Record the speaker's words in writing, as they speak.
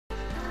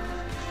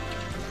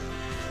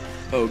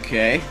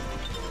Okay.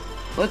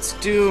 Let's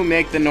do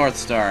Make the North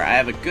Star. I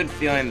have a good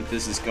feeling that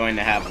this is going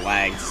to have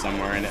lag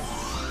somewhere in it.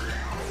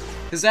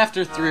 Because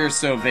after 3 or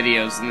so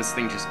videos, and this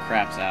thing just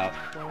craps out.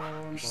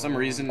 For some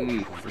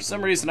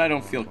reason I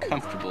don't feel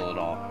comfortable at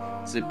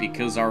all. Is it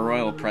because our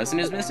royal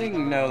present is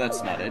missing? No,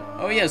 that's not it.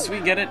 Oh yes, we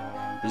get it.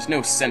 There's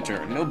no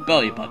center, no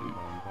belly button.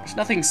 There's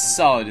nothing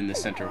solid in the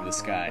center of the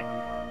sky.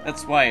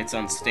 That's why it's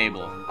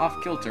unstable,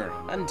 off-kilter,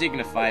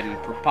 undignified,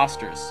 and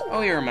preposterous.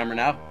 Oh, you remember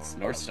now. It's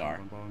North Star.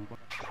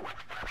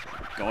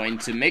 Going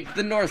to make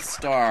the North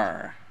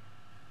Star.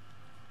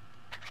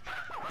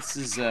 This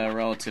is a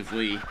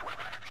relatively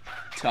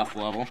tough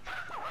level.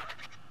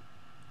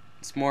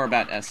 It's more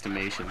about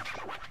estimation.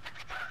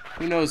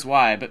 Who knows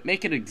why, but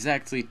make it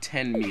exactly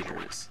 10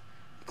 meters.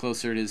 The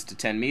closer it is to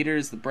 10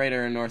 meters, the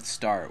brighter a North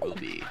Star it will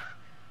be.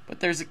 But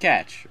there's a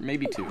catch, or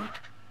maybe 2.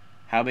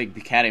 How big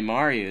the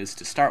Katamari is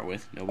to start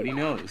with, nobody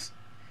knows.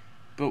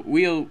 But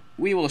we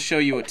will show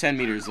you what 10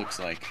 meters looks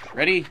like.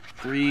 Ready?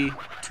 3,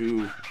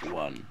 2,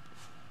 1.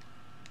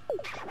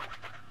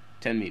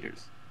 10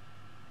 meters.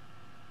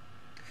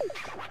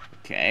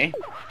 Okay.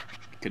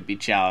 Could be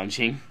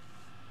challenging.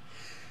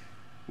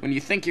 When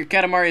you think your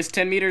Katamari is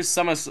 10 meters,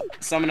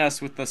 summon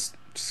us with the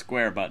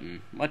square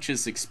button. Much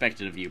is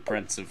expected of you,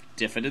 Prince of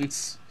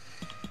Diffidence.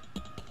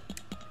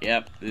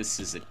 Yep, this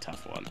is a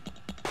tough one.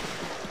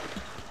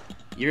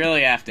 You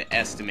really have to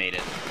estimate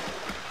it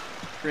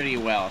pretty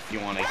well if you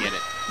want to get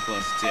it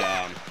close to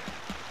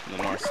the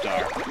North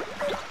Star.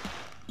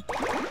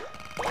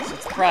 So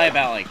it's probably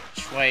about like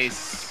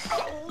twice,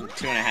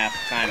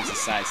 2.5 times the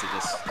size of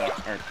this star,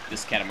 or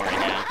this Katamari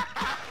now.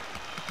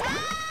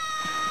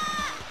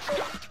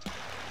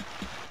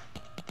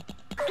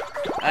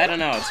 I don't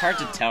know, it's hard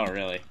to tell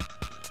really.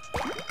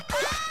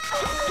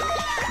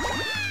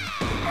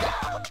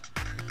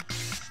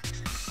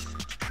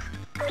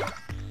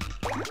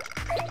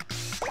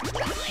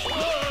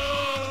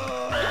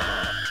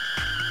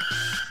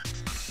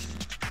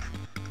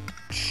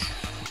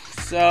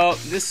 So,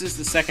 this is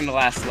the second to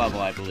last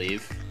level, I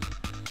believe.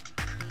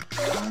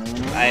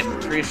 I'd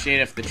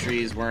appreciate if the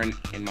trees weren't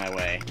in my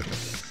way.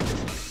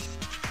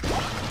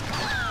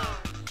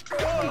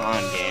 Come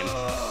on, game.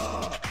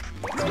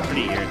 It's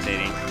pretty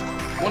irritating.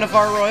 One of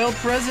our royal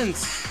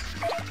presents!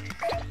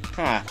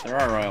 Huh, there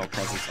are royal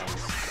presents on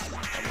this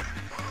level.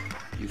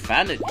 You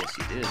found it? Yes,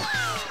 you did.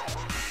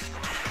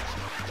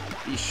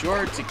 Be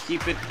sure to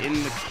keep it in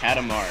the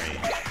Katamari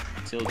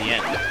till the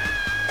end.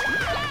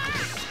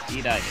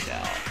 Indeed I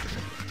shall.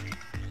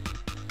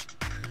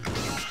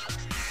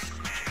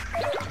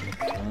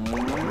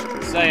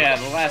 So yeah,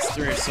 the last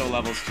 3 or so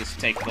levels just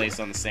take place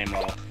on the same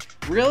level.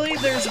 Really?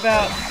 There's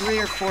about 3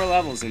 or 4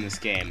 levels in this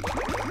game.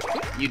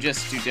 You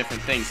just do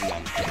different things in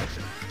them.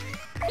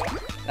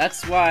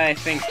 That's why I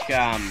think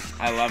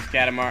I Love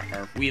Katamari,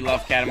 or We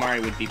Love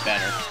Katamari would be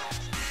better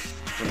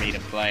for me to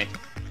play.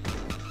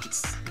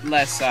 It's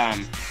less, I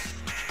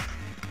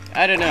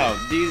don't know,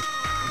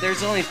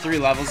 there's only 3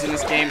 levels in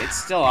this game. It's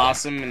still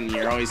awesome, and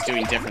you're always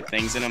doing different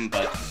things in them,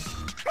 but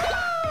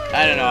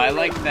I don't know, I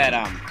like that,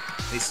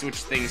 they switch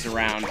things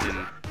around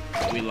in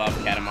We Love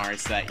Katamari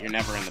so that you're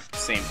never in the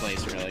same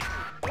place, really.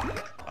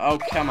 Oh,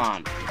 come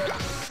on.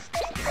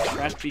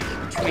 Try to be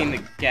between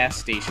the gas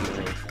station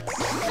roof.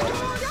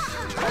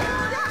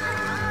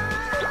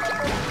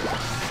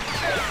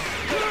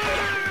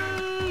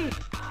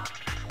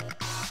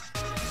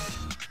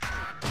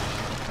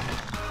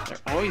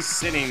 They're always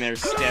sitting there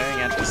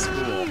staring at the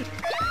school.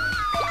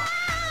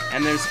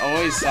 And there's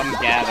always some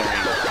gathering.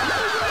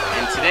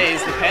 And today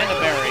is the Panda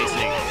Bear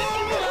Racing.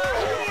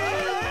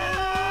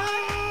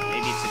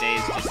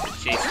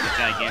 Chasing the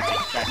gigantic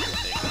tractor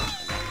thing.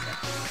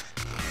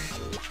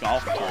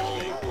 Golf cart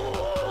thing.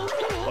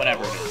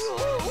 Whatever it is.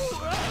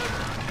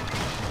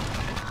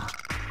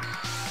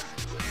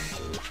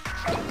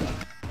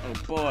 Oh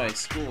boy,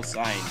 school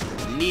sign.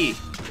 Knee.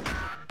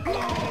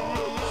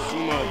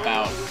 Sumo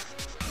bout.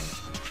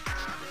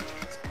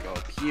 Let's go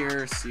up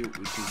here, see what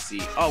we can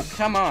see. Oh,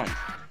 come on!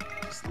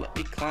 Just let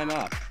me climb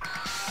up.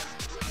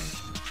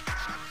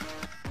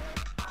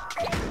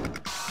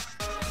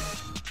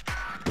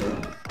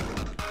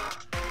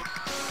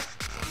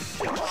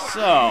 So,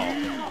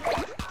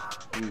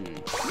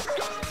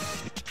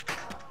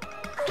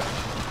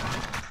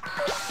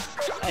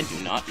 I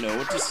do not know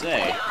what to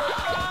say.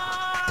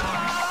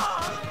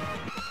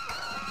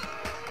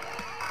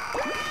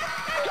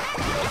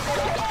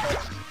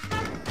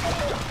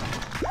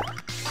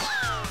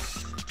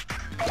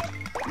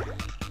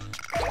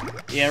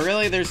 Yeah,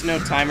 really, there's no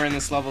timer in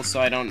this level,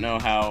 so I don't know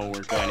how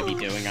we're going to be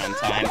doing on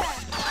time.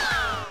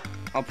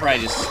 I'll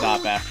probably just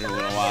stop after a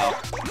little while.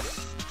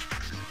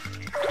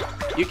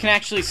 You can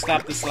actually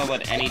stop this level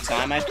at any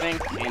time, I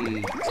think, and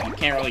you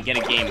can't really get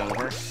a game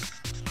over.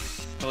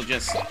 He'll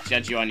just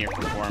judge you on your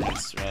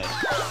performance, really.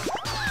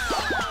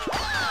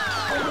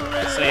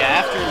 So yeah,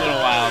 after a little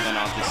while, then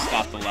I'll just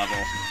stop the level,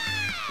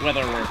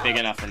 whether we're big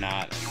enough or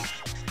not.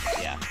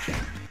 And, yeah.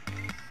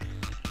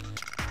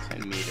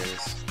 10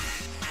 meters.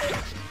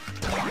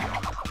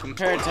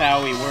 Compared to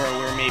how we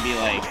were maybe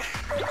like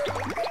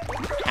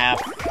half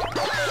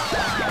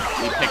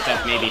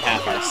maybe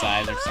half our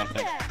size or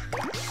something.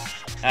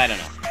 I don't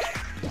know.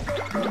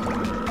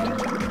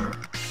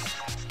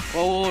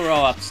 Well, we'll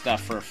roll up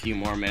stuff for a few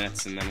more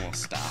minutes and then we'll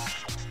stop.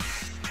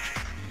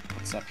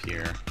 What's up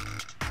here?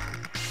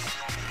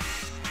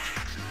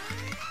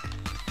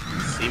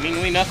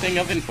 Seemingly nothing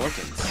of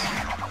importance.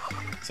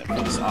 Except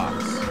for this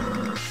ox.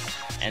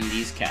 And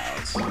these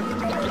cows.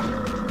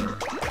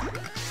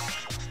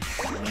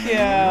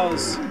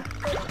 Cows!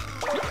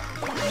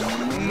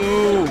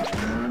 Moo!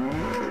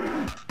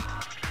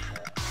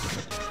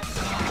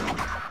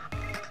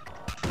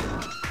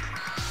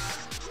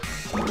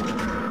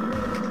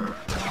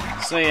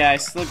 So yeah, I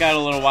still got a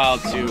little while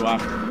to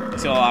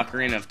till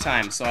Ocarina of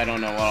Time, so I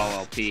don't know what I'll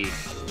LP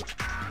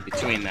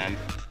between them.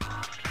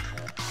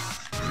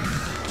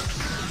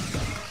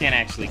 Can't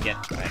actually get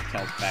my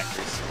kelp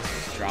factory, so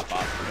let's just drop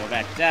off and go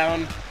back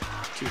down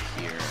to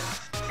here.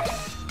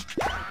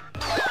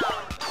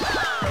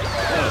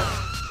 Oh.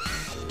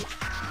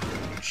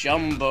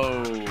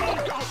 Jumbo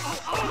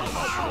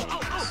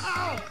mushrooms.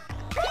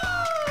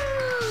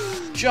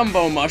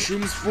 Jumbo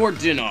mushrooms for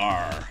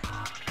dinner.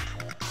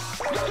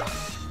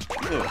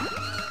 Ooh.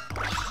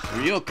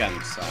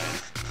 Ryokan sign.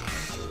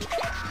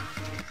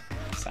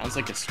 Sounds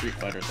like a Street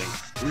Fighter thing.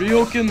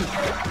 Ryokan!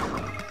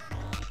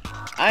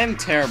 I'm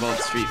terrible at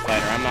Street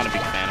Fighter. I'm not a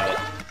big fan of it.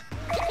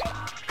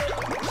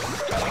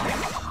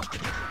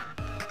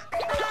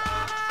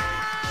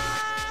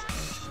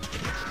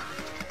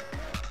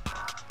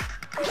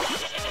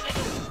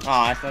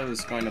 Aw, I thought I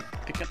was going to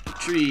pick up the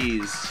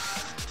trees.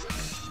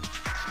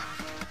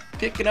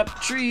 Picking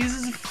up trees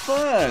is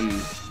fun!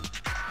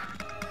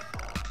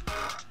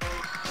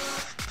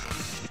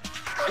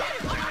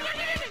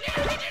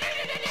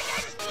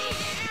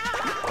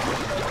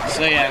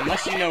 So yeah,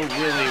 unless you know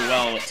really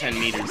well what 10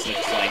 meters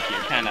looks like, you're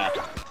kind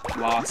of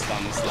lost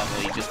on this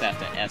level. You just have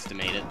to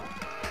estimate it.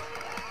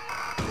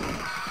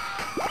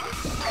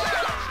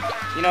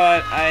 You know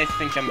what? I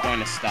think I'm going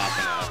to stop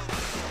in a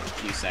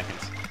few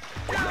seconds.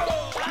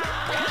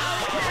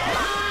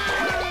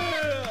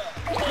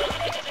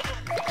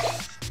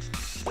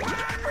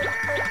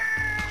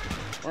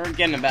 We're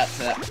getting about to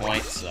that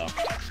point, so...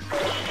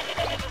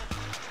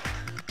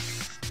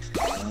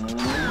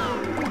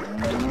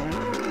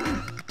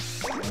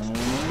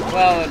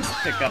 Well, let's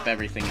pick up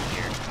everything in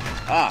here.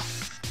 Ah!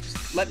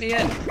 Just let me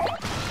in!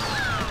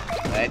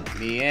 Let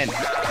me in.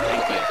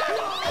 Thank you.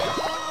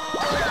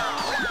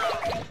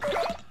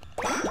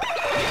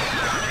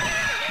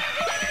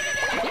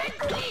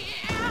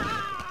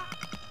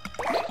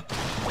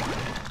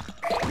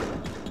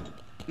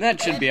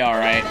 That should be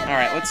alright.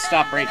 Alright, let's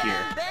stop right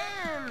here.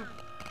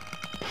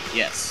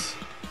 Yes.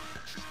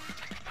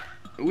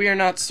 We are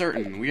not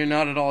certain. We are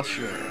not at all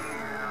sure.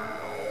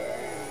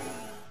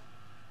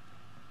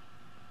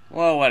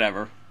 Well,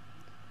 whatever.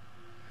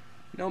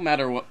 No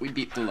matter what, we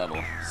beat the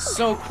level.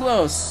 So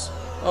close!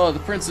 Oh, the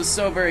prince is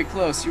so very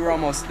close. You were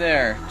almost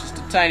there. Just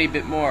a tiny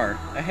bit more.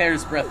 A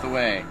hair's breadth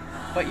away.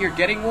 But you're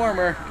getting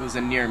warmer. It was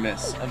a near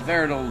miss. A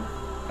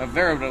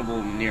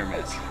veritable near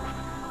miss.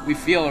 We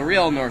feel a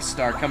real North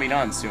Star coming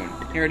on soon.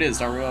 Here it is,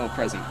 our royal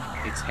present.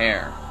 It's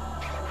hair.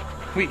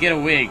 We get a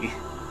wig.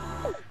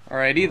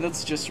 Alrighty,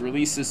 let's just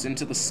release this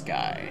into the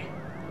sky.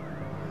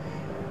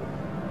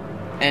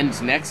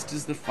 And next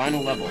is the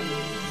final level.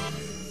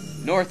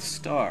 North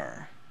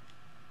Star.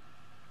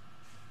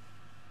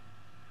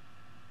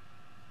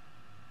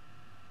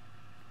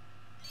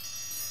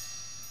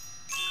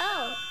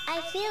 Oh,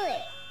 I feel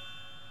it.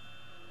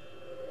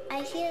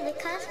 I hear the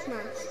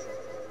cosmos.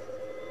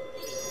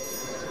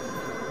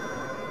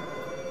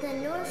 The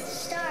North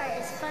Star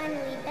is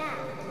finally back.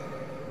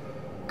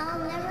 I'll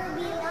never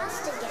be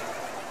lost again.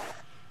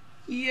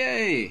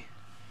 Yay!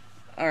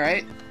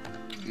 Alright,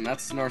 and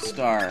that's the North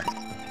Star.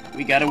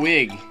 We got a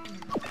wig.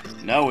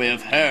 Now we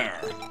have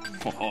hair.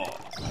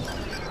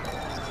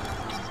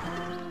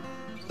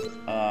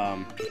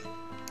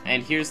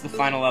 And here's the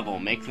final level,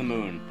 make the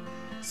moon.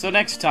 So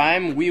next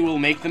time, we will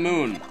make the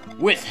moon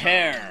with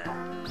hair.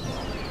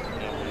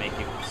 And we'll make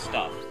it with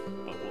stuff,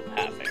 but we'll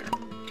have hair.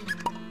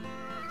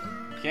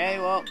 Okay,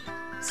 well,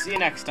 see you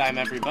next time,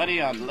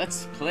 everybody, on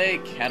Let's Play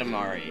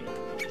Katamari.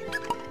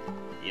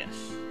 Yes.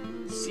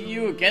 See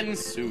you again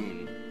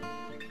soon.